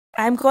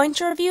I'm going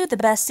to review the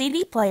best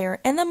CD player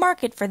in the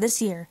market for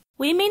this year.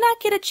 We may not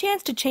get a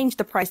chance to change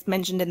the price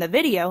mentioned in the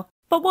video,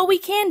 but what we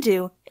can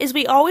do is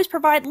we always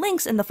provide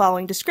links in the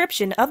following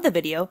description of the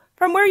video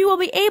from where you will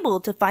be able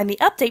to find the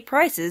update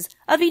prices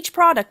of each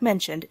product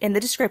mentioned in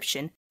the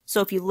description. So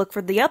if you look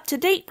for the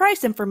up-to-date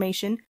price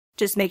information,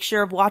 just make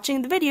sure of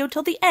watching the video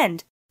till the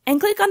end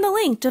and click on the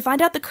link to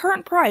find out the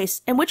current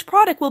price and which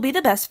product will be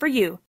the best for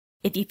you.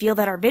 If you feel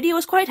that our video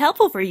is quite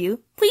helpful for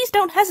you, please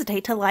don't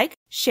hesitate to like,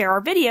 share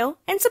our video,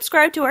 and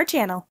subscribe to our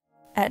channel.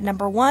 At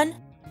number 1,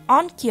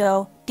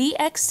 Onkyo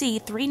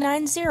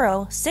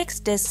DXC390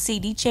 6-disc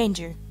CD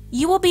changer.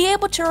 You will be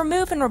able to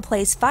remove and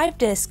replace 5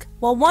 discs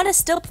while one is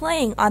still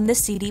playing on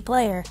this CD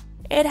player.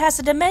 It has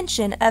a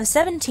dimension of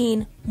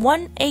 17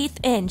 1/8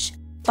 inch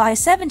by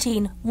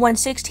 17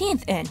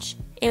 1/16 inch.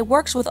 It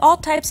works with all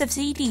types of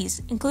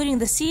CDs, including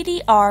the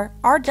CD-R,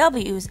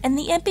 RWs, and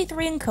the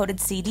MP3 encoded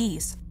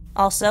CDs.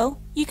 Also,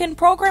 you can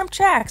program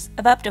tracks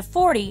of up to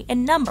 40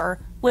 in number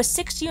with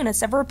 6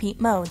 units of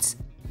repeat modes.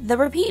 The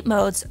repeat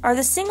modes are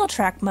the single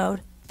track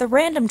mode, the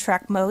random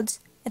track modes,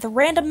 the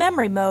random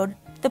memory mode,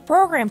 the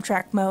program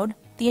track mode,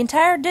 the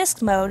entire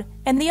disc mode,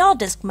 and the all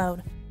disc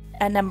mode.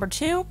 At number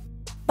 2,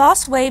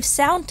 Bosswave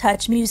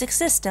SoundTouch music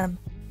system.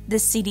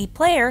 This CD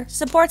player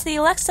supports the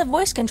Alexa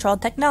voice control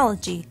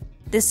technology.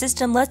 This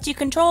system lets you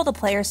control the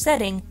player's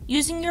setting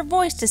using your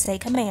voice to say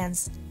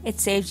commands. It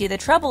saves you the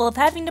trouble of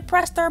having to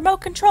press the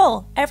remote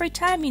control every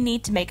time you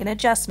need to make an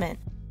adjustment.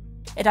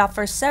 It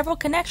offers several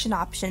connection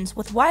options,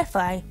 with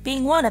Wi-Fi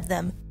being one of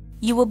them.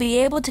 You will be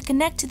able to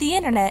connect to the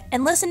internet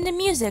and listen to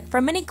music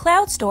from any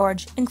cloud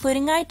storage,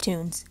 including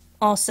iTunes.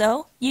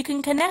 Also, you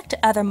can connect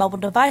to other mobile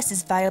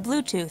devices via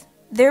Bluetooth.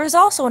 There is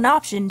also an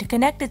option to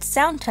connect its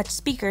SoundTouch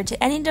speaker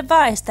to any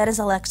device that is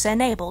Alexa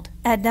enabled.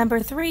 At number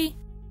 3,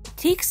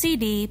 Teak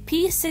CD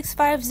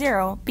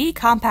P650B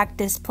compact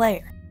disc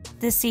player.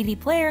 This CD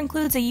player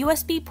includes a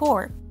USB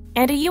port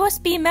and a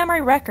USB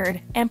memory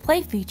record and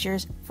play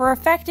features for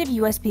effective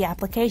USB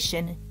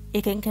application.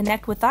 It can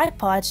connect with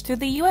iPods through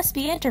the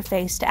USB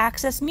interface to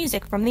access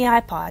music from the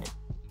iPod.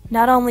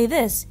 Not only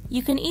this,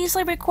 you can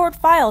easily record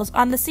files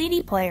on the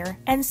CD player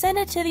and send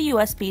it to the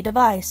USB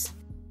device.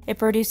 It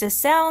produces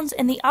sounds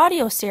in the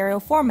audio stereo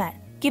format,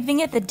 giving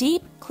it the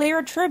deep, clear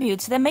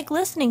attributes that make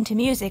listening to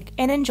music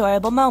an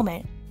enjoyable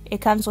moment.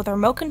 It comes with a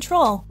remote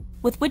control,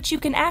 with which you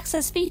can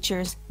access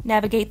features,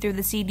 navigate through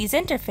the CD's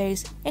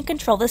interface, and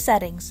control the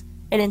settings.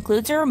 It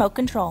includes a remote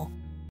control.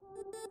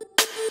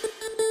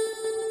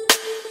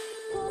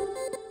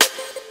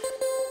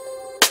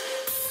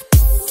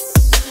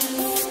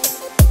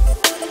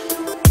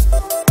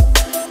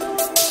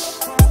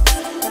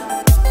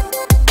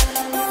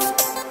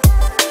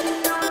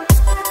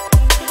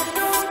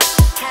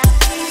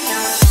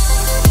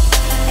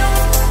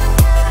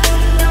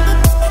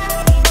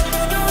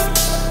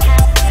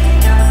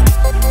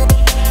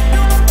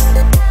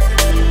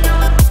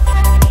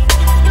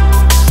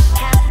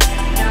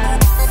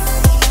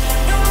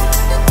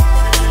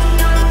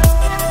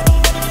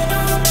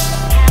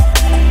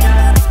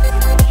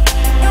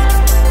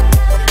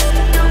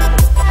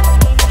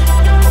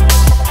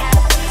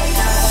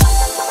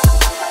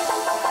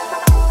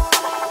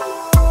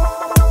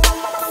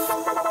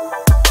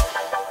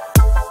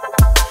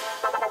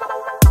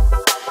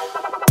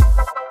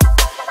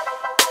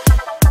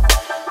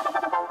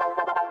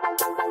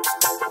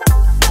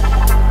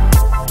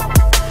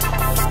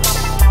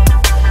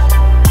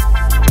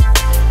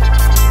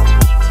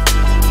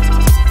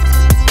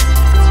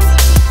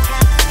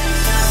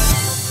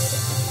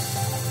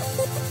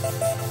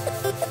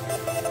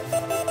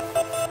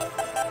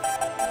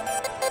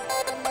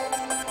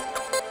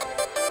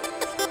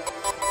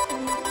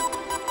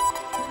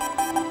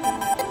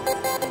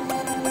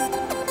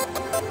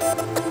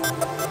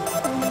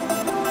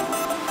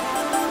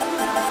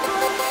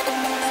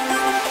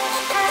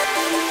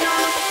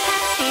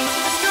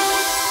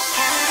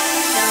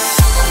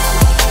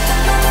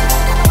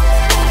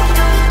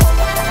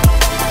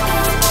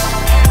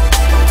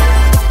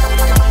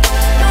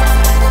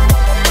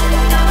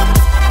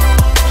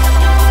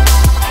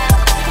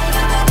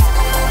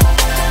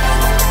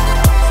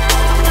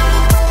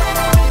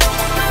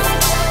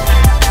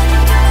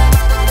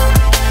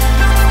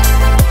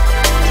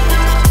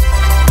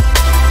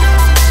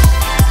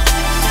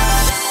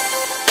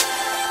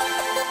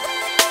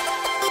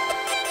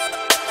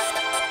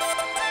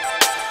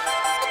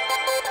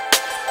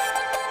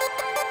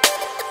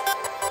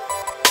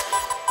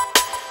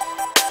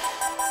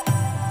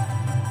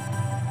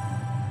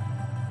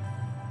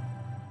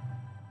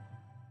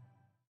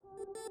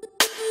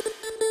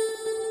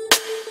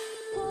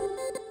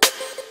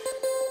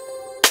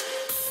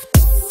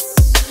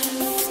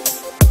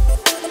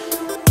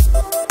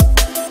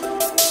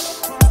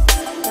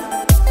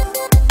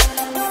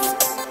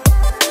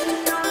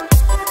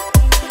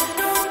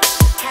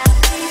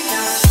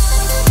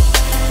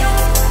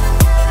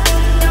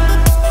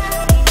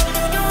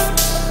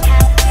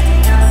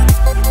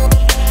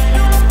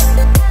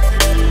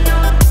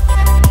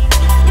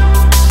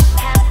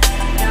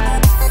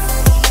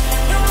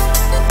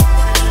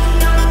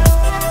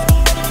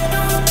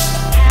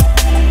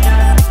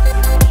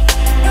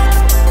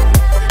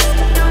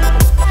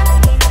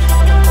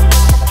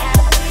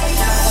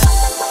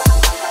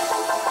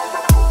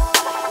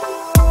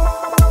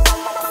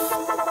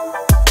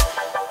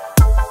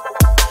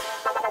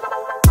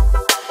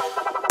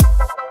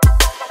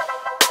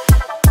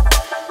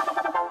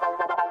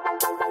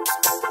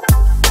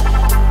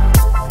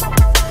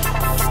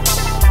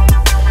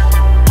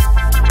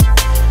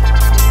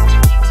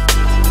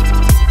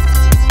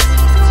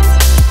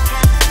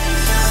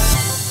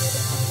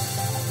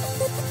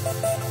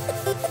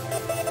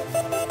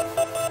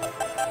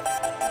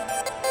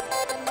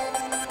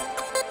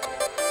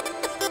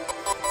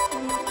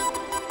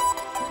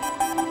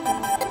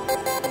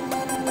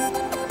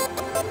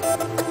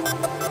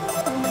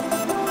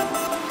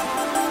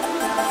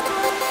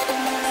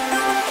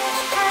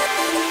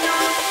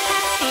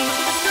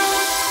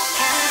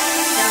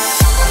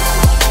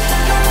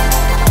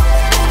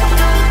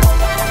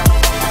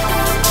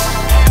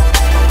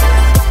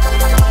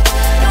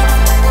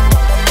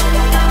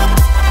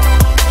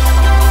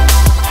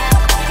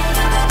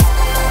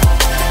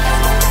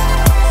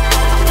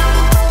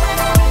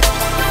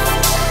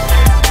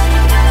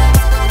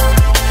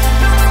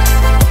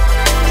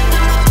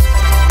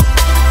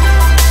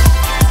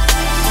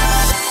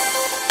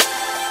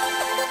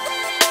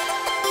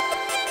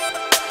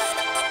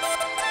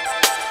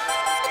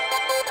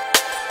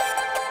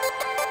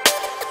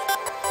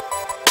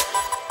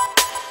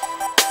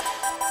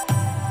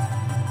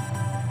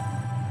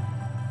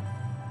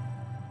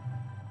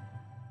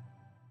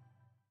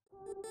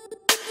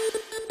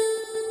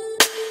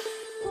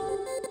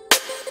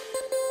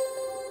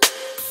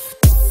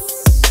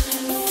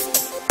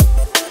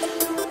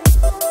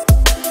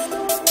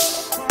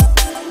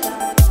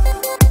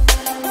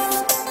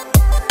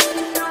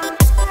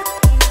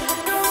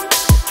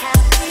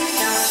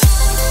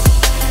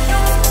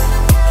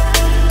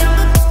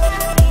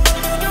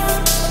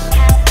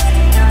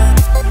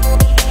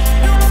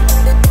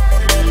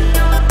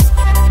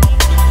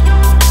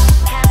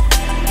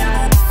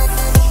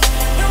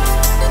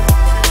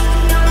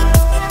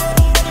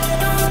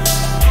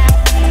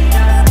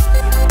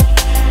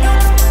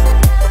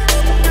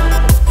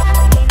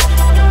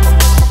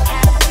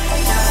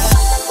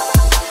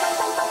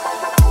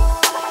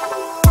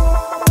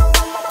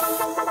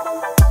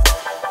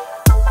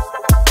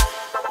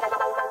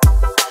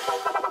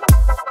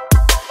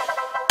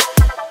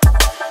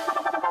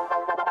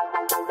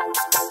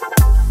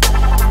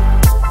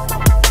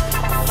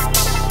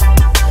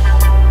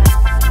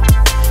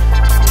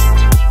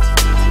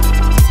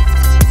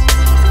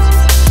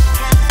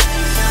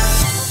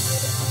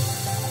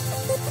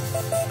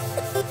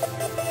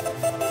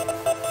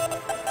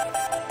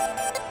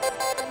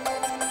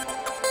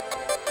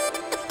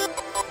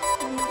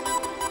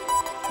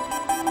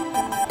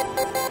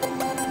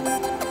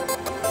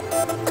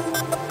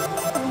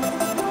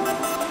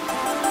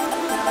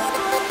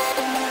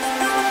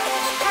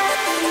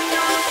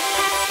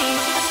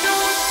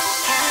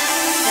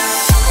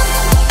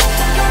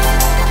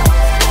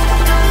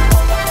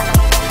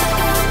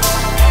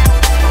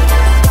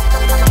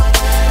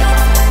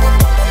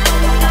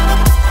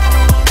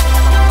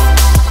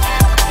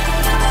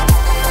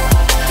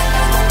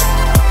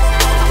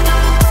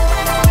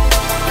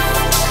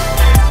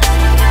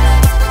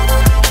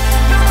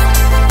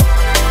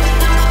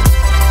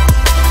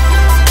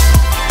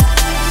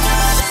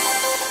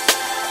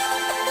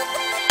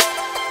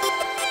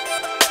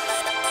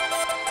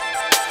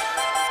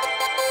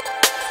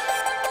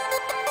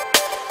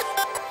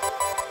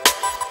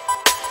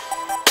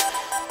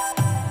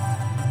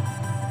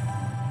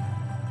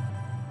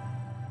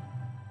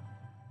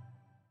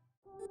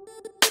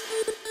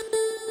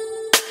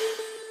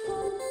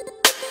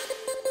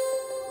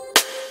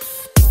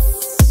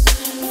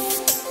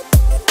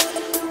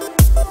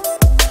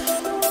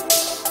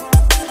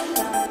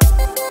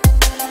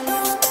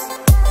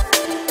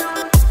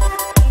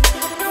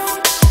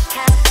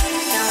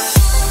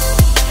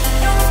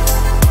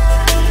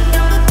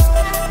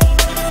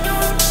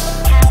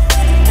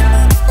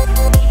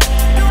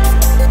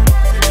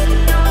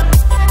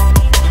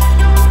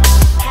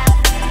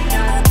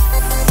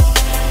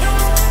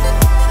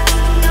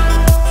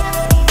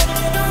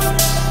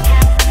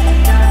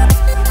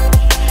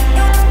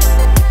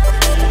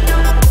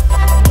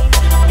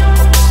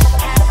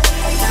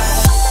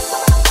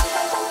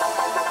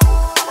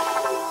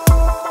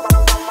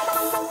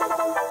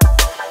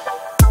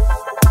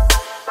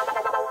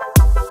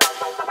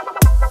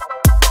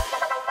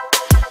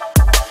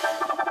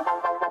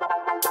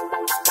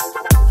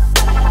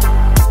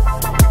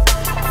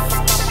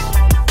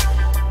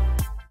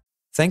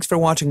 Thanks for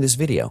watching this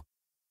video.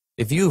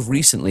 If you have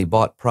recently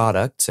bought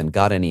products and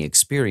got any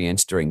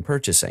experience during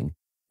purchasing,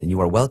 then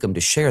you are welcome to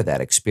share that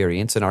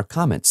experience in our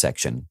comment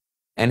section.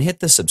 And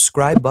hit the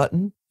subscribe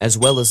button as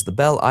well as the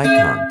bell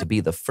icon to be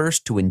the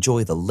first to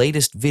enjoy the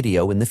latest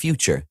video in the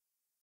future.